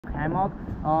Hammock,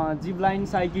 Zipline,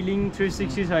 cycling,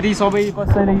 360 छ। यदि सबै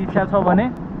कसैले इच्छा छ भने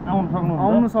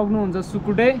आउनु सक्नुहुन्छ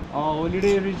सुकुटे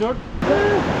होलिडे रिजोर्ट।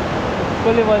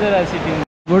 कसले बजाइरहेको छ ट्युन?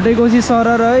 भोटेकोसी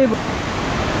सरर है।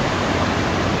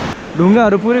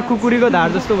 ढुङ्गाहरू पुरै कुकुरीको धार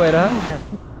जस्तो भइरह।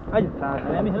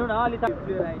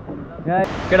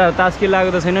 केटाहरू तास खेलाएको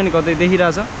त छैन नि, कतै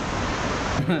देखिरहेछ।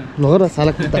 ल र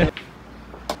साला कुत्ता।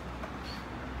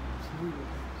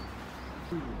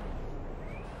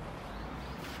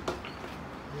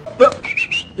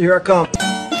 Here I come.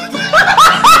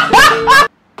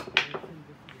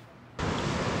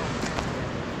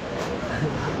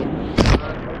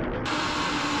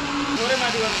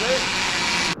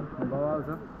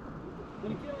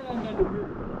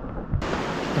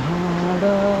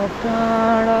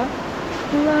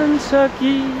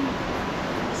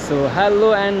 So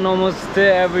hello and namaste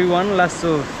everyone.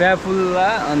 Lasso Fafulla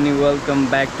and welcome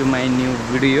back to my new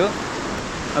video.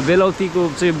 बेलौतीको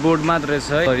चाहिँ बोर्ड मात्र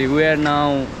छ। We are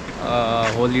now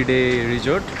holiday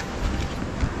resort.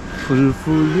 फुल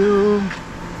फुल्यो,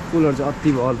 फुलहरु चाहिँ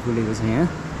अति भल फुलेको छ यहाँ।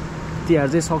 तिहार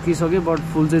चाहिँ सकिसक्यो बट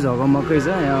फुल चाहिँ झगमगकै छ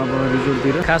यहाँ अब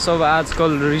रिजोर्टतिर। खास अब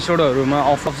आजकल रिसोर्टहरुमा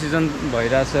अफ सिजन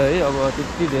भइराछ है। अब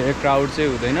त्यति धेरै क्राउड चाहिँ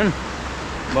हुँदैनन्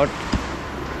बट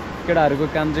केटाहरुको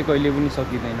काम चाहिँ कहिले पनि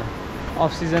सकिदैन।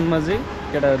 अफ सिजनमा चाहिँ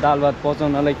केटाहरु दाल भात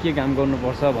पचाउनलाई के काम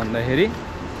गर्नुपर्छ भन्दाखेरि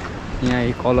यहाँ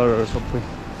यी कलरहरु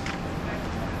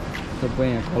सबै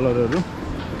यहाँ कलरहरु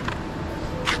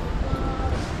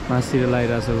मासिर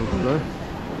लागिरहेछ कलर।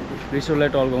 रिसोर्टलाई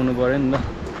टल्काउनु पर्यो नि त।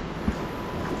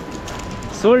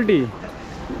 सोल्टी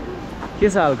के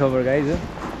छ हाल खबर गाइज?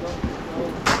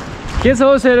 के छ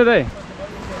हौ सेरो दाइ?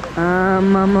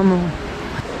 आमामामा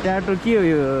ट्याटो के हो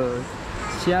यो?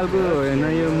 स्यालको होइन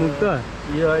यो मुख त?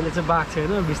 यो अहिले चाहिँ बाघ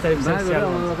छैन, बिस्तारै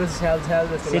स्याल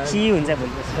जस्तो सेक्सी हुन्छ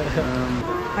भोलि।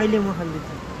 अहिले म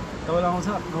खालिदिन्छु। तपाईँलाई आउँछ?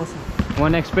 आउँछ।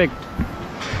 वान एक्सपेक्ट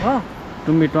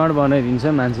टुम्बी टड बनाइदिन्छ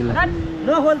मान्छेलाई।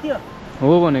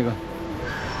 हो भनेको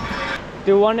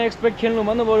त्यो वान एक्सपेक्ट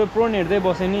खेल्नुभन्दा बरु प्रोन हेर्दै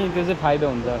बस्यो नि, त्यो चाहिँ फाइदा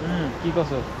हुन्छ कि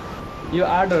कसो? यो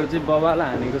आर्टहरू चाहिँ बबाल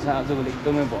हानेको छ आजभोलि,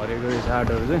 एकदमै भरेको रहेछ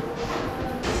आर्टहरू चाहिँ।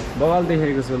 बबाल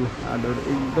देखेको छ ल, आर्टहरू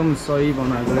एकदम सही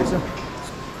बनाएको रहेछ।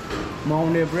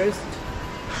 माउन्ट एभरेस्ट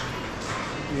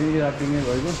यही राफ्टिङै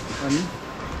भएको। अनि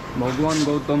भगवान्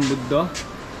गौतम बुद्ध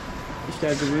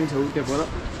स्ट्याचु पनि छ त्यहाँ पर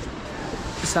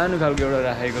सानो खालको एउटा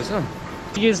राखेको छ।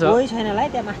 के छ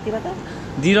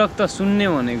दिरक त सुन्ने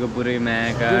भनेको पुरै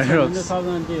म्याका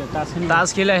तास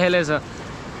खेलेछ।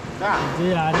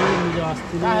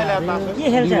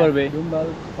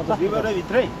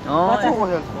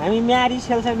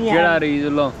 केटाहरू हिजो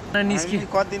ल निस्कि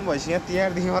कति दिन भइसक्यो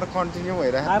तिहारदेखि मात्र कन्टिन्यू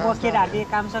भइरहेको। अब केटाहरूले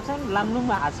काम सक्छन्, लाम्लुम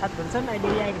हात साथ भन्छन्, अहिले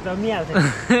यहाँ जमिहाल्छ।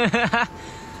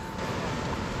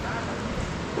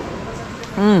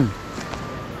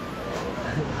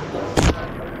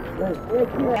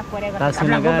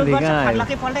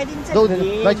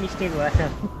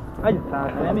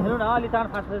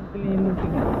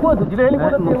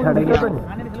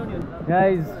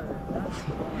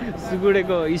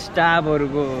 सुकुटेको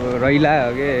स्टाफहरूको रैला हो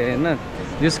कि होइन।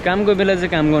 यस कामको बेला चाहिँ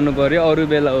काम गर्नु पर्यो, अरू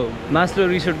बेला हो मास्टर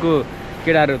रिसोर्टको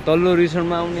केटाहरू तल्लो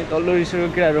रिसोर्टमा आउने, तल्लो रिसोर्टको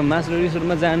केटाहरू मास्टर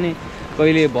रिसोर्टमा जाने।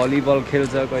 कहिले भलिबल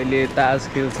खेल्छ, कहिले तास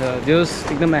खेल्छ।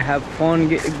 जस एकदम ह्याभ फन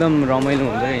कि एकदम रमाइलो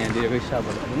हुन्छ यहाँनिरको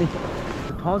स्टाफहरू पनि।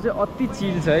 ठाउँ चाहिँ अति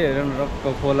चिल छ है। हेर न रक्क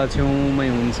खोला छेउमै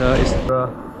हुन्छ यस्तो।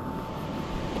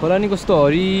 खोला नि कस्तो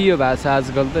हरियो भएको छ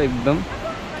आजकल त, एकदम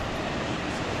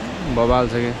बबाल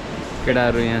छ कि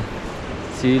केटाहरू यहाँ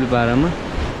चिल पारामा।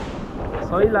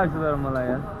 सही लाग्छ तर मलाई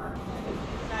यार।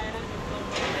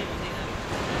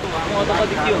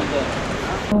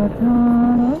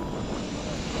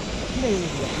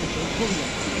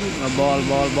 बल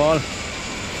बल बल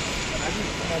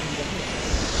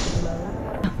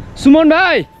सुमन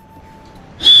भाइ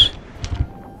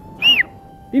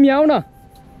तिमी आऊ न,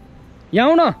 यहाँ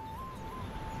आऊ न।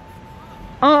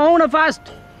 आऊ न fast.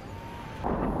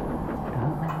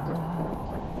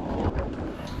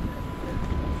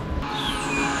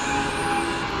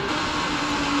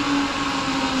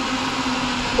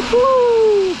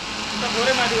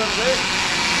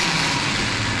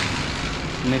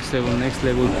 Next level next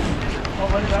level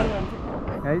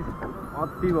guys.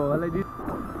 अति भवालाई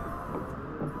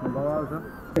बवाल छ।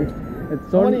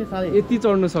 यति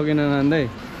चढ्नु सकेन नान्दै।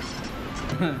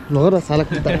 ल र साला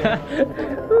कुत्ता।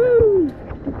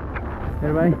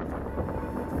 हेर भाइ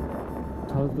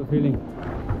हाउ द फिलिङ?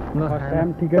 टाइम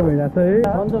ठिकै भइरहेछ है।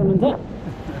 सन्चै हुनुहुन्छ?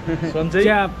 सन्चै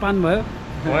चिया पान भयो?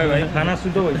 भयो भाइ, खाना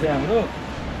सुटो भइसक्यो हाम्रो।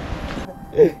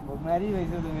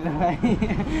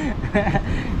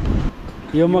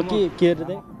 यो म के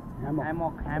अरे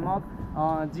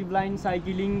ह्यामक जिपलाइन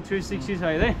साइक्लिङ 360 छ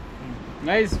है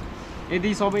गाइज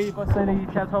यदि सबै कसैले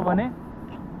इच्छा छ भने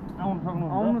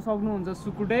आउनु सक्नुहुन्छ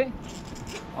सुकुटे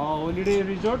होलिडे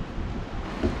रिजोर्ट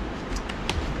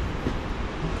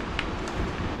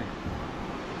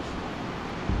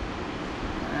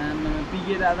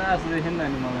पिके दादा जस्तो देख्यो नि त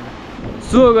नि मलाई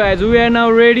so guys we are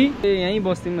now ready यहीँ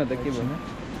बस्दिउँ न त के भन्नु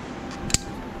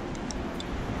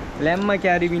ल्याम्पमा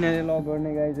क्यारी बिनाले लक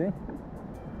गर्ने गाइज है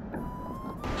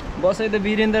बसै त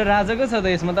वीरेन्द्र राजाको छ त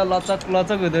यसमा त लचक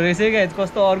लचक हुँदो रहेछ है गाइज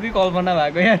कस्तो अर्कै कल्पना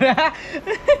भएको यार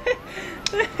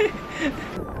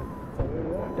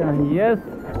यस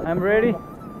आइ एम रेडी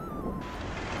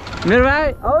मेरो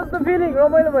भाइ हाउस द फिलिङ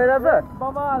रमाइलो भइरहेछ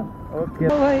ओके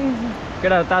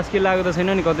केटाहरू तास के लागेको त छैन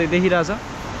नि कतै देखिरहेछ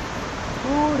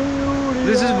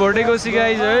दिस इज भोटेकोसी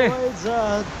गाइज है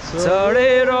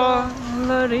चढेर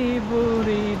लरी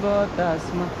बुरी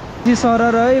बतासमा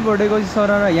सरर है भोटेकोसी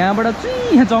सरर यहाँबाट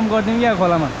यहाँ जम्प गरिदिउँ क्या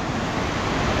खोलामा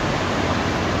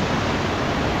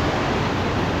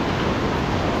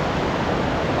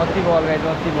अति भयो गाइज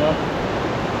अति भयो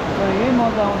यही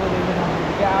मजा आउँछ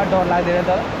क्या डर लाग्दैन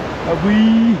त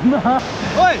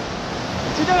ओइ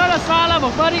छिटो गर साला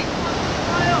भोकरी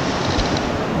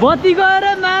बत्ती गएर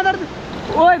नादर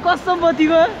ओइ कस्तो बत्ती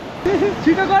गयो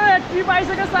छिटो गर ट्रिप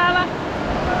आइसक्यो साला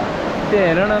त्यो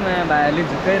हेर न माया भाइहरूले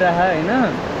झुक्काइरह होइन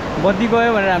बत्ती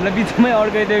गयो भनेर हामीलाई बिचमै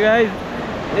अड्काइदियो गाइस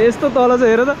यस्तो तल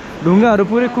चाहिँ हेर त ढुङ्गाहरू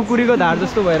पुरै कुकुरीको धार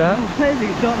जस्तो भएर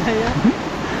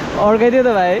अड्काइदियो त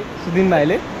भाइ सुदिन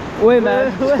भाइले ओइ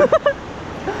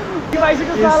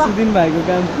सुदिन भाइको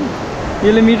काम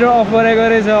यसले मिटर अफ गरेको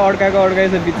रहेछ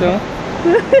अड्काएछ बिचमा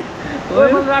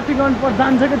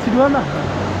जान्छ कि छिटो न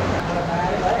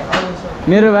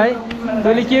मेरो भाइ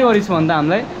तैँले के गरिस् भन्दा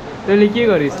हामीलाई तैँले के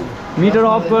गरिस् मिटर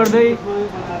अफ गर्दै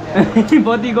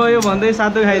बत्ती गयो भन्दै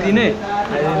सातो खाइदिने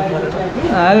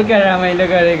हल्का रमाइलो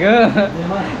गरेको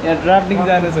यहाँ ड्राफ्टिङ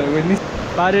जानु छ भने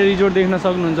पारे रिजोर्ट देख्न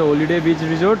सक्नुहुन्छ होलिडे बिच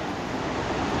रिजोर्ट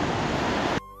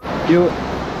यो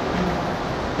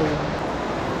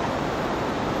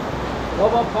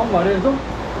अब फर्म भरेको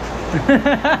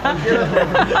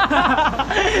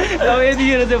अब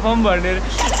यतिखेर चाहिँ फर्म भर्ने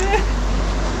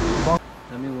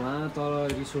हामी उहाँ तल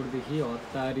रिसोर्टदेखि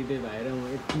हतारिँदै भएर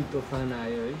यति तोफान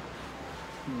आयो है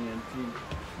यहाँ ट्रिप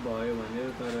भयो भनेर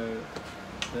तर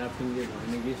राफ्टिङले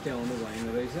भन्ने गेस्टै आउनु भएन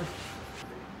रहेछ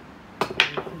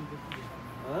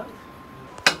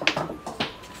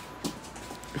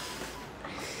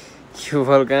यो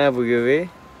फल कहाँ पुग्यो बे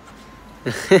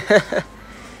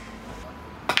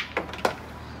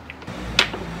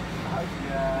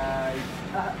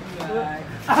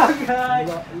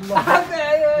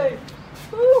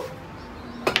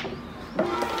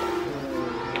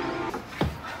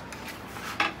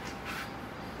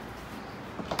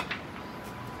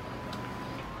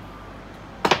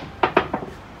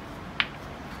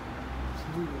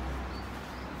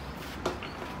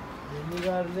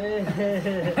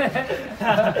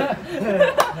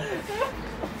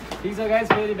ठिक छ गाइस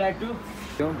फेरि ब्याक टु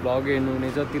भ्लग हेर्नुहुने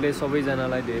जतिले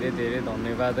सबैजनालाई धेरै धेरै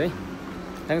धन्यवाद है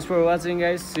thanks for watching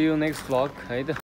guys C you next vlog है त